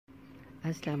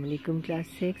Assalamu alaikum class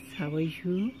 6, how are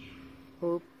you?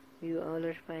 Hope you all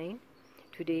are fine.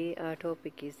 Today our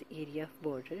topic is area of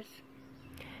borders.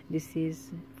 This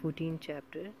is 14th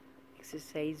chapter.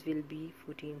 Exercise will be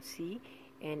 14C,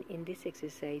 and in this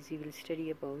exercise we will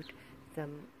study about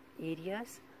some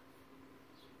areas,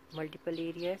 multiple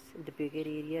areas, the bigger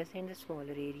areas and the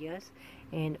smaller areas,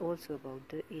 and also about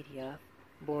the area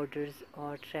of borders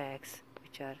or tracks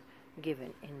which are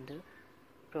given in the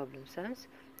problem sums.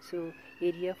 So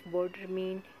area of border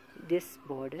mean this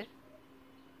border.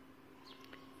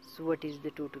 So what is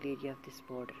the total area of this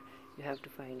border? You have to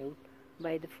find out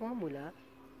by the formula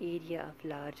area of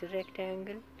larger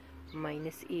rectangle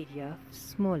minus area of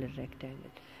smaller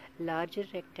rectangle. Larger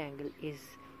rectangle is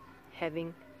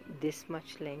having this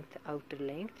much length, outer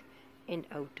length and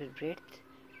outer breadth.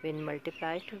 When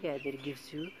multiplied together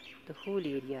gives you the whole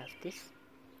area of this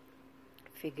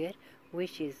figure,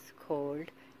 which is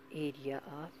called area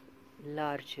of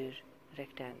larger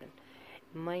rectangle,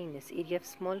 minus area of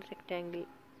small rectangle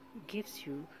gives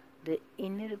you the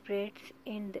inner breadth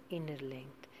and the inner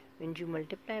length. When you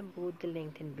multiply both the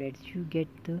length and breadth, you get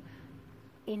the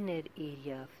inner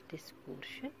area of this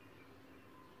portion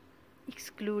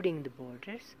excluding the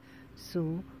borders.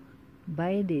 So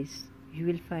by this you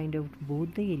will find out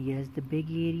both the areas, the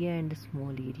big area and the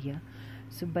small area.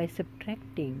 So by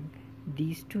subtracting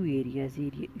these two areas,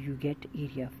 you get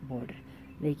area of border,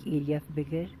 like area of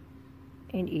bigger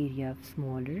and area of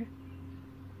smaller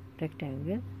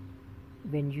rectangle.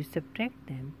 When you subtract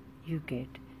them, you get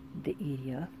the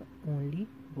area of only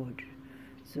border.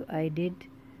 So I did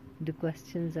the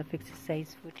questions of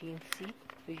exercise 14C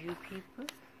for you people.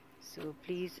 So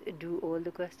please do all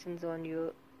the questions on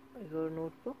your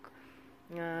notebook.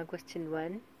 Question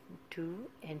 1, 2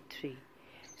 and 3.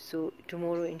 So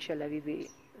tomorrow inshallah we will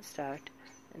start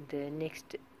the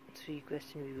next 3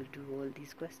 questions. We will do all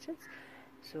these questions.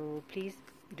 So please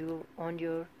do on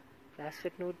your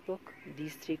classwork notebook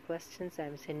these 3 questions. I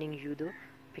am sending you the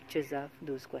pictures of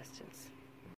those questions.